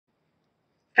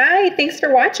Hi, thanks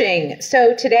for watching.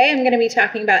 So today I'm going to be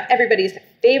talking about everybody's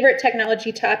favorite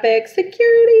technology topic,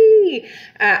 security.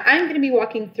 I'm going to be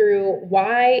walking through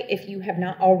why, if you have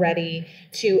not already,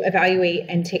 to evaluate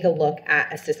and take a look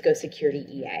at a Cisco Security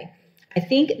EA. I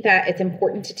think that it's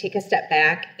important to take a step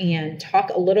back and talk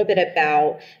a little bit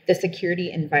about the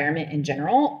security environment in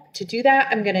general. To do that,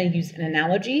 I'm going to use an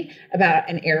analogy about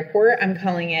an airport. I'm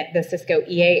calling it the Cisco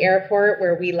EA airport,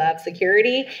 where we love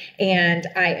security. And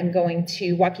I am going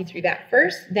to walk you through that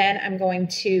first. Then I'm going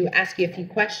to ask you a few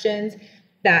questions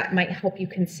that might help you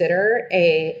consider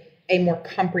a more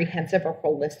comprehensive or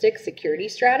holistic security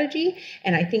strategy.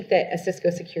 And I think that a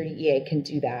Cisco Security EA can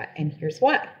do that. And here's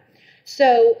why.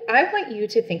 So I want you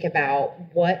to think about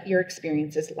what your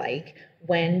experience is like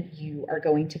when you are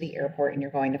going to the airport and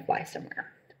you're going to fly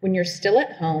somewhere. When you're still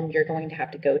at home, you're going to have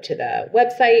to go to the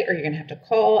website, or you're going to have to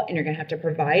call, and you're going to have to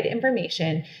provide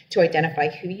information to identify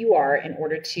who you are in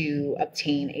order to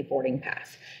obtain a boarding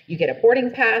pass. You get a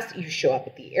boarding pass, you show up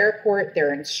at the airport.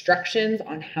 There are instructions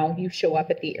on how you show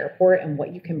up at the airport and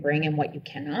what you can bring and what you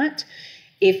cannot.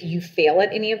 If you fail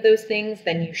at any of those things,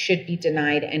 then you should be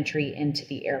denied entry into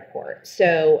the airport.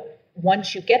 So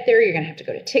once you get there, you're going to have to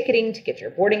go to ticketing to get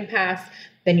your boarding pass.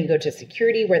 Then you go to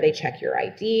security, where they check your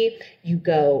ID. You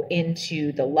go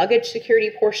into the luggage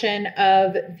security portion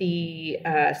of the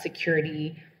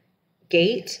security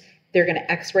gate. They're going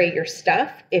to x-ray your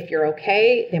stuff. If you're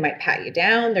okay, they might pat you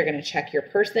down. They're going to check your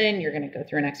person. You're going to go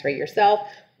through an x-ray yourself.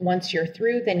 Once you're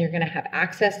through, then you're going to have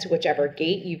access to whichever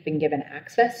gate you've been given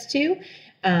access to.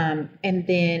 And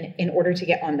then in order to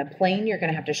get on the plane, you're going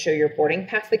to have to show your boarding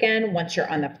pass again. Once you're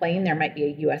on the plane, there might be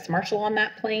a U.S. Marshal on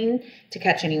that plane to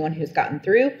catch anyone who's gotten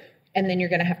through. And then you're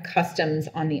going to have customs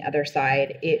on the other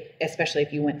side, especially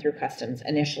if you went through customs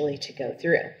initially to go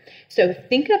through. So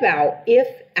think about if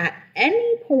at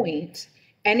any point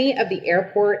any of the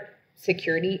airport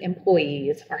security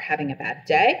employees are having a bad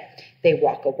day, they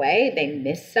walk away, they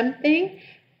miss something,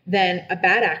 then a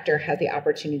bad actor has the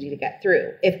opportunity to get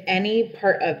through. If any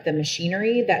part of the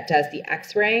machinery that does the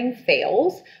x-raying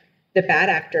fails, the bad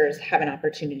actors have an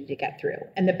opportunity to get through.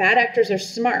 And the bad actors are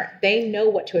smart. They know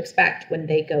what to expect when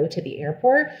they go to the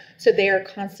airport. So they are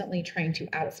constantly trying to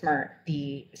outsmart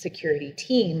the security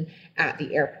team at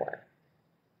the airport.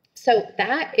 So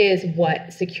that is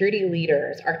what security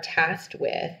leaders are tasked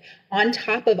with on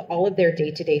top of all of their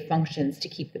day-to-day functions to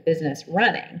keep the business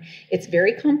running. It's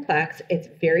very complex, it's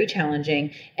very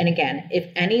challenging. And again,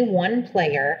 if any one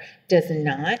player does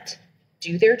not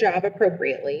do their job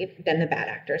appropriately, then the bad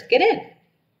actors get in.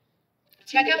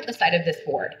 Check out the side of this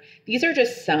board. These are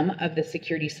just some of the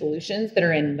security solutions that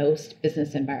are in most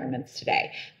business environments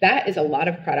today. That is a lot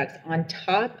of products on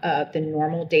top of the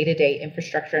normal day-to-day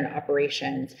infrastructure and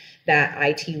operations that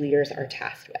IT leaders are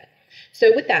tasked with.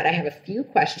 So with that, I have a few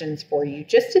questions for you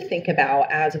just to think about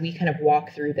as we kind of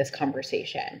walk through this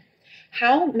conversation.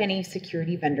 How many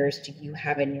security vendors do you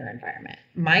have in your environment?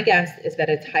 My guess is that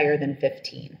it's higher than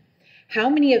 15. How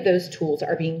many of those tools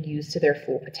are being used to their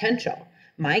full potential?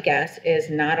 My guess is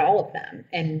not all of them,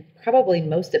 and probably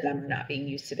most of them are not being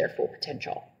used to their full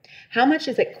potential. How much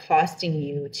is it costing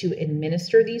you to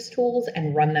administer these tools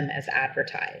and run them as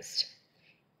advertised?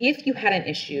 If you had an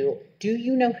issue, do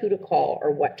you know who to call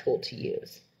or what tool to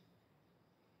use?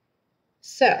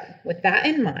 So, with that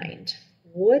in mind,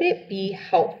 would it be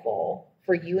helpful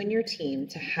for you and your team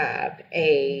to have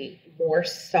a more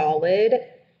solid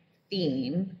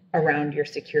theme around your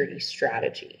security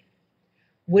strategy?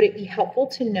 Would it be helpful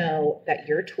to know that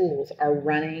your tools are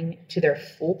running to their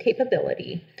full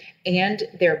capability and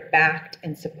they're backed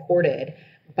and supported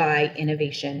by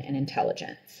innovation and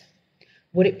intelligence?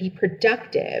 Would it be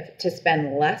productive to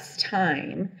spend less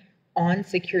time on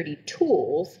security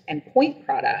tools and point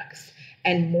products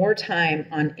and more time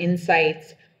on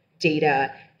insights,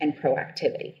 data, and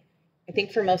proactivity? I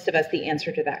think for most of us, the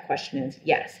answer to that question is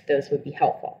yes, those would be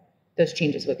helpful. Those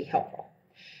changes would be helpful.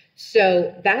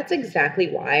 So that's exactly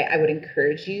why I would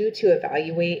encourage you to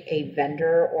evaluate a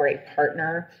vendor or a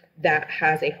partner that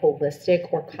has a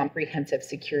holistic or comprehensive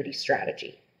security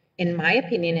strategy. In my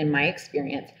opinion, in my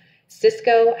experience,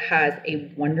 Cisco has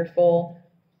a wonderful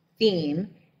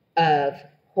theme of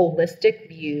holistic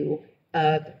view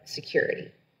of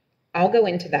security. I'll go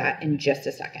into that in just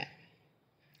a second.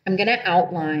 I'm going to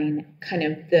outline kind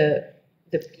of the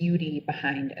beauty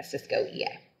behind a Cisco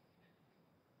EA.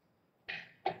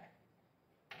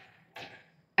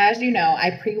 As you know,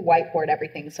 I pre-whiteboard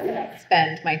everything, so I don't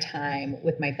spend my time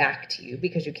with my back to you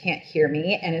because you can't hear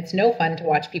me, and it's no fun to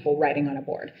watch people writing on a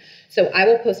board. So I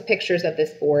will post pictures of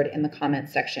this board in the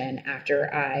comments section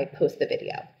after I post the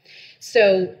video.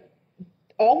 So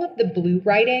all of the blue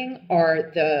writing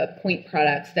are the point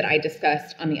products that I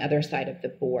discussed on the other side of the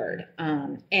board.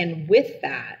 And with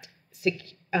that,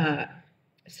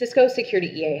 Cisco Security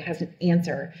EA has an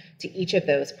answer to each of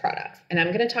those products. And I'm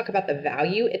going to talk about the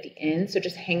value at the end, so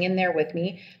just hang in there with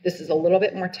me. This is a little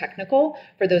bit more technical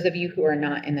for those of you who are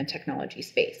not in the technology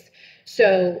space.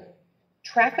 So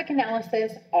traffic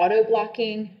analysis, auto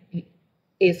blocking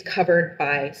is covered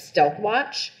by Stealth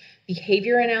Watch.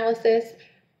 Behavior analysis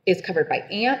is covered by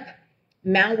AMP.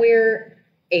 Malware,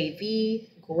 AV,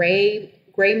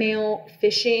 graymail,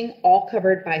 phishing, all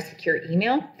covered by secure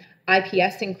email.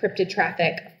 IPS encrypted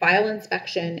traffic, file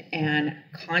inspection, and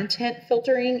content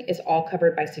filtering is all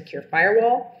covered by secure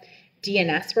firewall.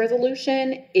 DNS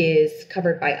resolution is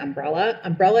covered by Umbrella.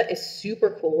 Umbrella is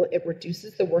super cool. It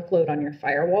reduces the workload on your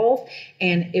firewalls,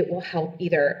 and it will help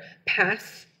either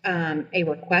pass a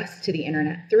request to the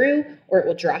internet through, or it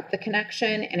will drop the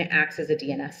connection, and it acts as a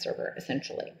DNS server,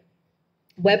 essentially.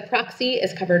 Web proxy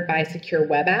is covered by secure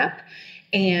web app,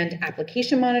 and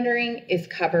application monitoring is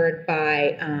covered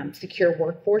by secure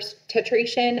workforce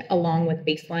titration, along with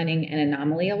baselining and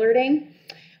anomaly alerting.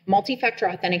 Multi-factor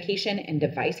authentication and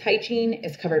device hygiene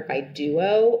is covered by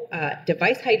Duo.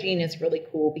 Device hygiene is really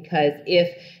cool because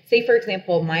if, say, for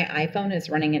example, my iPhone is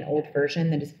running an old version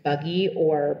that is buggy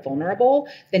or vulnerable,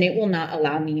 then it will not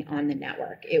allow me on the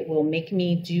network. It will make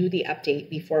me do the update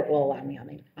before it will allow me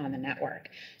on the network.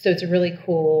 So it's really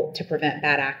cool to prevent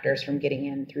bad actors from getting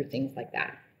in through things like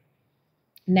that.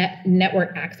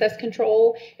 Network access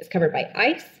control is covered by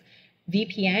ICE.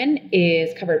 VPN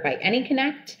is covered by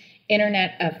AnyConnect.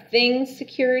 Internet of Things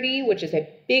security, which is a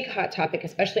big hot topic,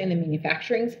 especially in the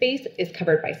manufacturing space, is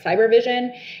covered by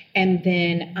CyberVision. And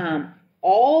then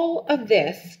all of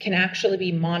this can actually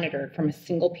be monitored from a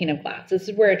single pane of glass. This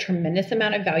is where a tremendous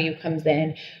amount of value comes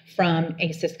in from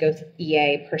a Cisco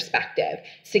EA perspective.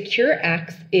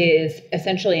 SecureX is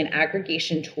essentially an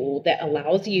aggregation tool that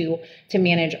allows you to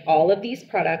manage all of these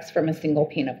products from a single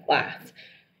pane of glass.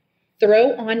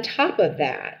 Throw on top of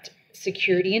that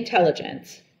security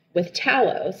intelligence with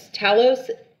Talos. Talos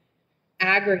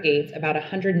aggregates about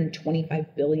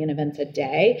 125 billion events a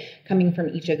day coming from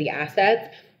each of the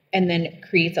assets, and then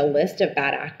creates a list of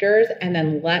bad actors, and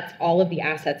then lets all of the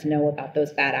assets know about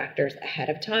those bad actors ahead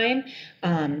of time.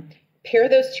 Pair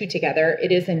those two together,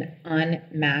 it is an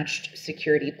unmatched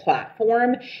security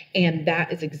platform, and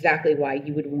that is exactly why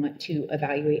you would want to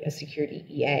evaluate a security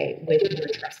EA with your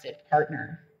trusted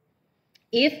partner.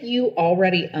 If you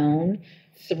already own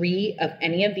 3 of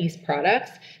any of these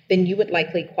products, then you would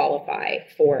likely qualify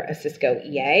for a Cisco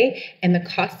EA, and the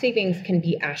cost savings can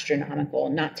be astronomical,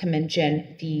 not to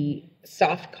mention the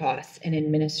soft costs in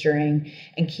administering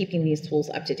and keeping these tools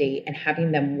up to date and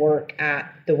having them work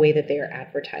at the way that they are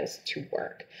advertised to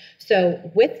work.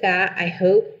 So with that,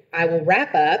 I will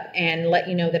wrap up and let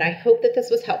you know that I hope that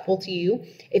this was helpful to you.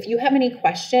 If you have any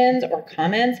questions or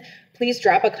comments, please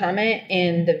drop a comment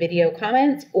in the video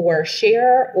comments, or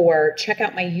share, or check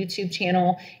out my YouTube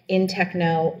channel,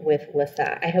 N-TECH-KNO with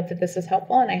Lissa. I hope that this was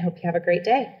helpful, and I hope you have a great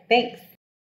day. Thanks.